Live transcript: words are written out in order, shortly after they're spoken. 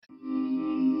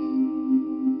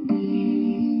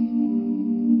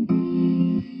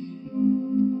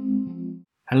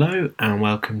Hello and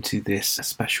welcome to this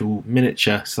special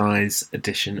miniature size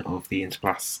edition of the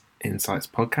Interplast Insights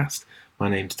podcast. My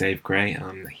name's Dave Gray.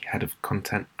 I'm the head of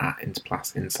content at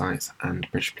Interplast Insights and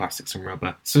British Plastics and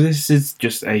Rubber. So this is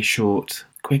just a short,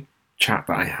 quick chat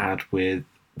that I had with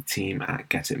the team at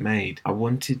Get It Made. I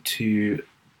wanted to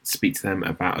speak to them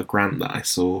about a grant that I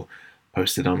saw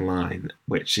posted online,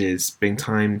 which is being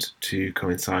timed to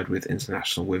coincide with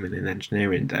International Women in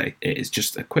Engineering Day. It is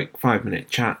just a quick 5-minute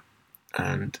chat,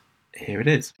 and here it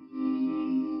is.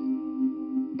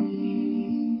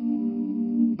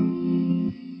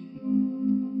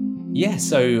 Yeah,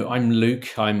 so I'm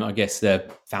Luke. I'm, I guess, the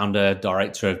founder,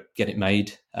 director of Get It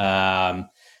Made. I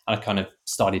kind of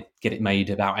started Get It Made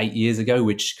about 8 years ago,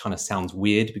 which kind of sounds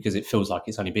weird because it feels like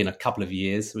it's only been a couple of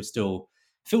years. We still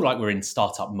feel like we're in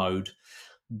startup mode,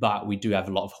 but we do have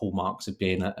a lot of hallmarks of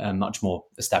being a much more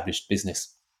established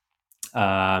business.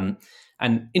 And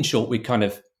in short, we're kind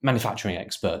of manufacturing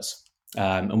experts,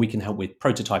 and we can help with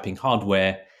prototyping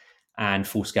hardware and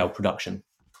full-scale production.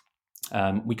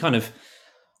 We kind of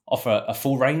offer a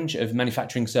full range of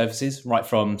manufacturing services, right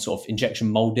from sort of injection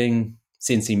molding,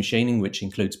 CNC machining, which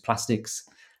includes plastics,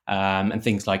 and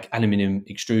things like aluminium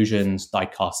extrusions, die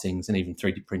castings, and even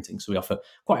 3D printing. So we offer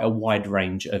quite a wide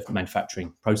range of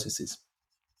manufacturing processes.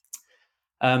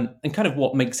 And kind of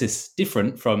what makes us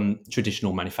different from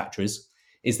traditional manufacturers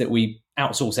is that we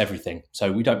outsource everything.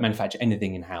 So we don't manufacture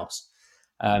anything in-house.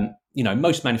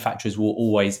 Most manufacturers will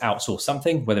always outsource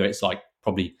something, whether it's like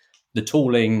probably the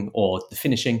tooling or the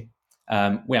finishing.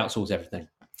 We outsource everything.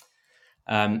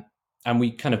 And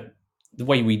we kind of, the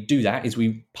way we do that is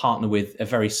we partner with a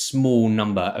very small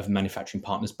number of manufacturing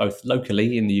partners, both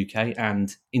locally in the UK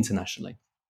and internationally.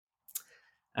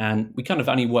 And we kind of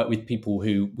only work with people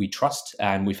who we trust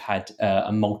and we've had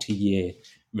a multi-year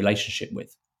relationship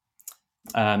with.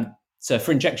 So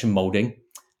for injection molding,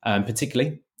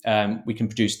 particularly, we can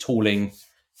produce tooling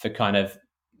for kind of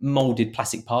molded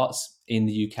plastic parts in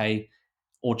the UK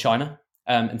or China.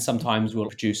 And sometimes we'll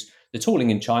produce the tooling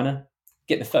in China,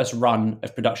 get the first run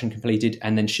of production completed,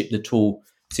 and then ship the tool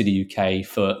to the UK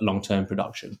for long-term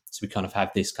production. So we kind of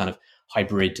have this kind of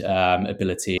hybrid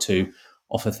ability to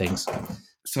offer things.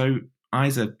 So,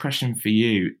 Isa, question for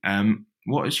you.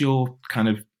 What has your kind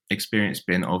of experience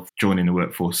been of joining the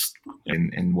workforce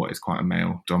in what is quite a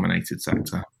male-dominated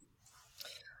sector?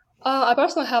 I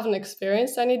personally haven't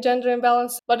experienced any gender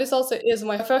imbalance, but this also is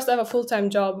my first ever full-time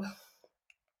job.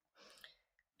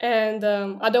 And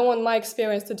I don't want my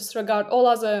experience to disregard all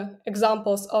other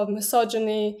examples of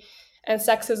misogyny and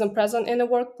sexism present in the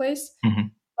workplace. Mm-hmm.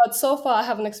 But so far, I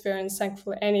haven't experienced,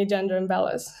 thankfully, any gender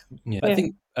imbalance. Yeah. I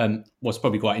think what's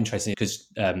probably quite interesting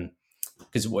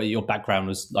because what your background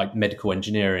was like medical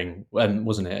engineering,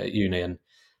 wasn't it, at uni?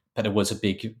 But there was a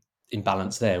big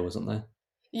imbalance there, wasn't there?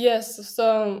 Yes.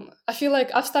 So I feel like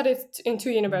I've studied in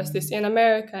 2 universities, in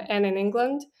America and in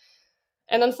England.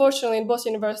 And unfortunately, in both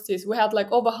universities, we had like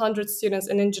over 100 students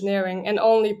in engineering and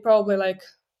only probably like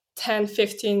 10,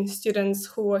 15 students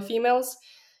who were females.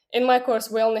 In my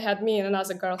course, we only had me and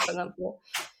another girl, for example.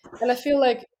 And I feel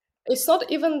like it's not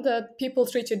even that people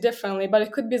treat you differently, but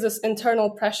it could be this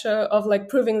internal pressure of like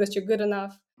proving that you're good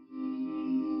enough.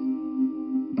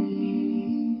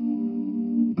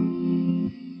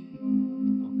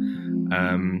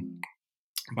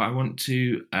 But I want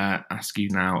to ask you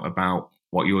now about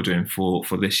what you're doing for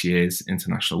this year's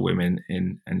International Women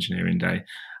in Engineering Day.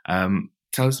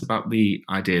 Tell us about the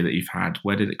idea that you've had.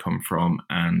 Where did it come from,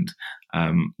 and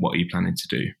what are you planning to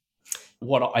do?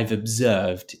 What I've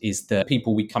observed is that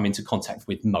people we come into contact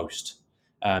with most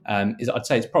is, I'd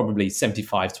say it's probably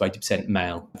 75 to 80%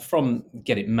 male. From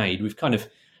Get It Made, we've kind of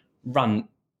run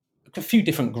a few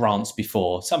different grants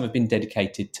before. Some have been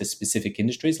dedicated to specific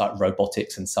industries like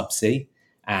robotics and subsea,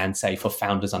 and say for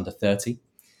founders under 30.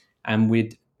 And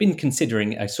we'd been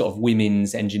considering a sort of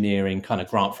women's engineering kind of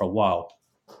grant for a while.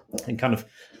 And kind of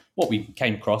what we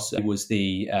came across was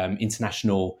the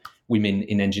International Women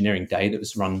in Engineering Day that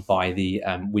was run by the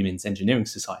Women's Engineering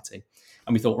Society.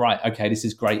 And we thought, right, okay, this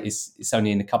is great. It's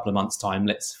only in a couple of months' time.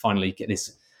 Let's finally get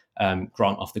this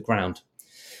grant off the ground.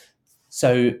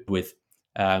 So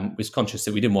was conscious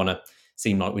that we didn't want to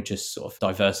seem like we're just sort of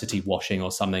diversity washing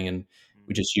or something, and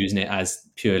we're just using it as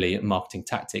purely a marketing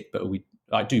tactic. But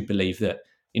I do believe that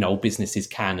all businesses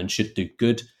can and should do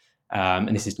good,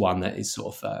 and this is one that is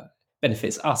sort of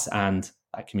benefits us and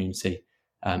that community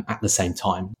at the same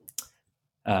time.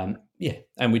 And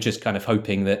we're just kind of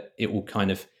hoping that it will kind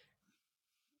of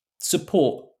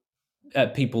support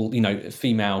people,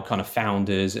 female kind of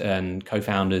founders and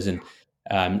co-founders and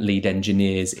lead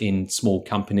engineers in small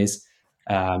companies,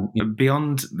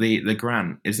 Beyond the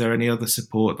grant, is there any other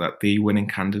support that the winning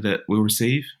candidate will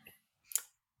receive?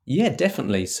 Yeah,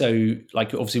 definitely. So,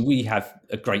 like, obviously, we have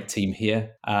a great team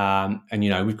here, and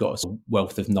we've got a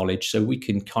wealth of knowledge, so we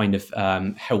can kind of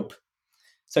help.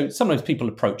 So sometimes people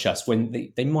approach us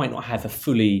when they might not have a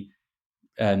fully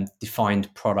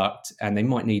defined product, and they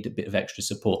might need a bit of extra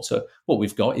support. So what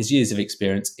we've got is years of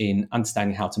experience in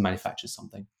understanding how to manufacture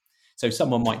something. So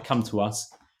someone might come to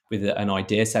us with an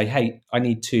idea, say, "Hey, I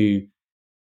need to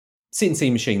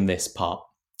CNC machine this part."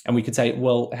 And we could say,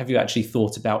 well, have you actually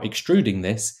thought about extruding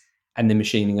this and then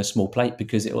machining a small plate?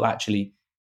 Because it will actually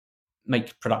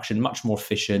make production much more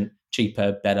efficient,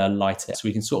 cheaper, better, lighter. So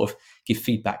we can sort of give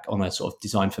feedback on a sort of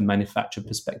design for manufacture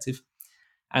perspective.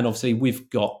 And obviously,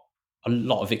 we've got a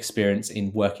lot of experience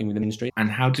in working with the industry. And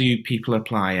how do people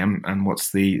apply? And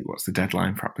what's the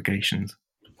deadline for applications?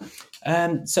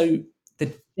 So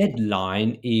the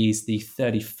deadline is the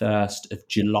 31st of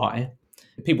July.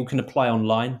 People can apply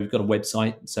online. We've got a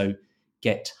website, so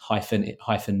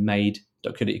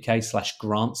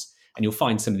get-made.co.uk/grants, and you'll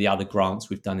find some of the other grants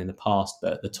we've done in the past,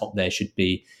 but at the top there should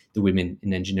be the Women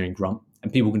in Engineering grant.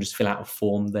 And people can just fill out a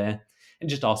form there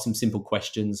and just ask some simple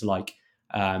questions like,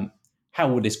 how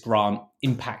will this grant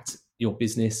impact your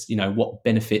business? What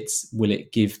benefits will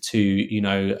it give to,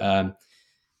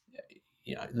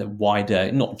 the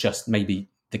wider, not just maybe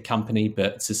the company,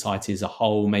 but society as a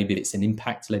whole. Maybe it's an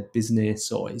impact-led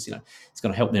business, or it's going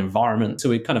to help the environment. So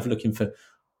we're kind of looking for,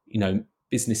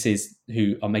 businesses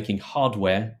who are making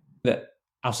hardware that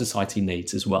our society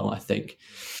needs as well. I think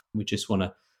we just want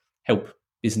to help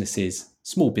businesses,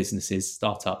 small businesses,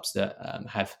 startups that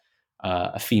have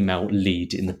a female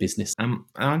lead in the business.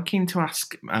 I'm keen to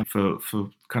ask for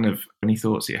kind of any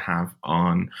thoughts you have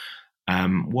on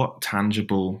what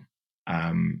tangible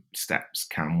steps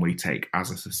can we take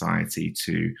as a society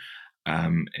to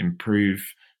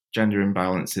improve gender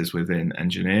imbalances within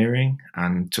engineering,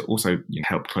 and to also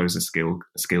help close the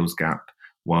skills gap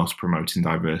whilst promoting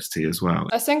diversity as well?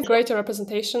 I think greater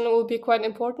representation will be quite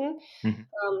important,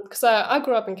 because I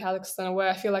grew up in Kazakhstan, where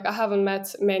I feel like I haven't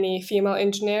met many female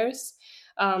engineers.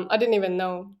 I didn't even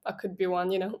know I could be one,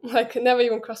 like it never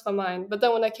even crossed my mind. But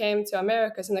then when I came to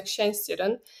America as an exchange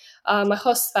student, my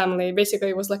host family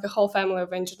basically was like a whole family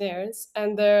of engineers,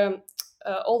 and their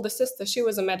older sister, she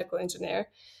was a medical engineer.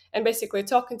 And basically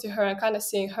talking to her and kind of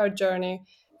seeing her journey,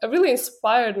 it really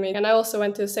inspired me. And I also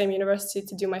went to the same university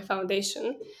to do my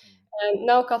foundation. And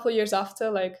now a couple of years after,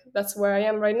 like that's where I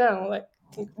am right now, like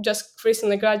just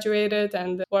recently graduated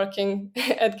and working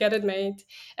at Get It Made.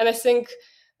 And I think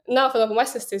now, for example, my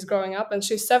sister is growing up and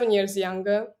she's 7 years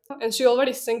younger, and she's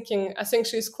already thinking, I think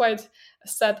she's quite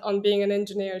set on being an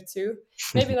engineer too.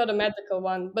 Maybe not a medical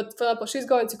one, but for example, she's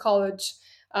going to college,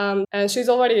 and she's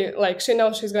already she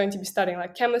knows she's going to be studying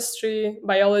like chemistry,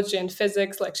 biology, and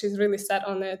physics. Like she's really set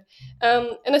on it.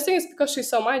 And I think it's because she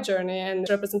saw my journey, and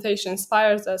representation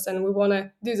inspires us, and we want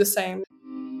to do the same.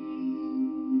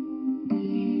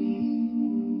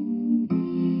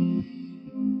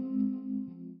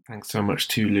 Thanks so much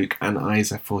to Luke and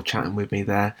Isa for chatting with me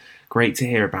there. Great to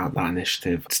hear about that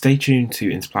initiative. Stay tuned to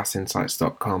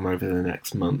interplasinsights.com over the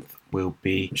next month. We'll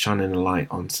be shining a light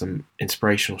on some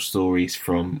inspirational stories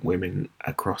from women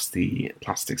across the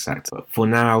plastic sector. But for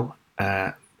now,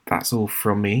 that's all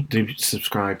from me. Do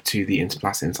subscribe to the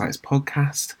Interplas Insights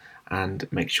podcast, and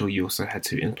make sure you also head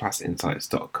to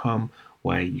interplasinsights.com,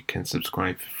 where you can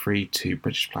subscribe for free to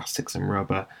British Plastics and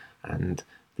Rubber and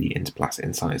the Interplas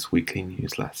Insights weekly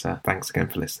newsletter. Thanks again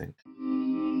for listening.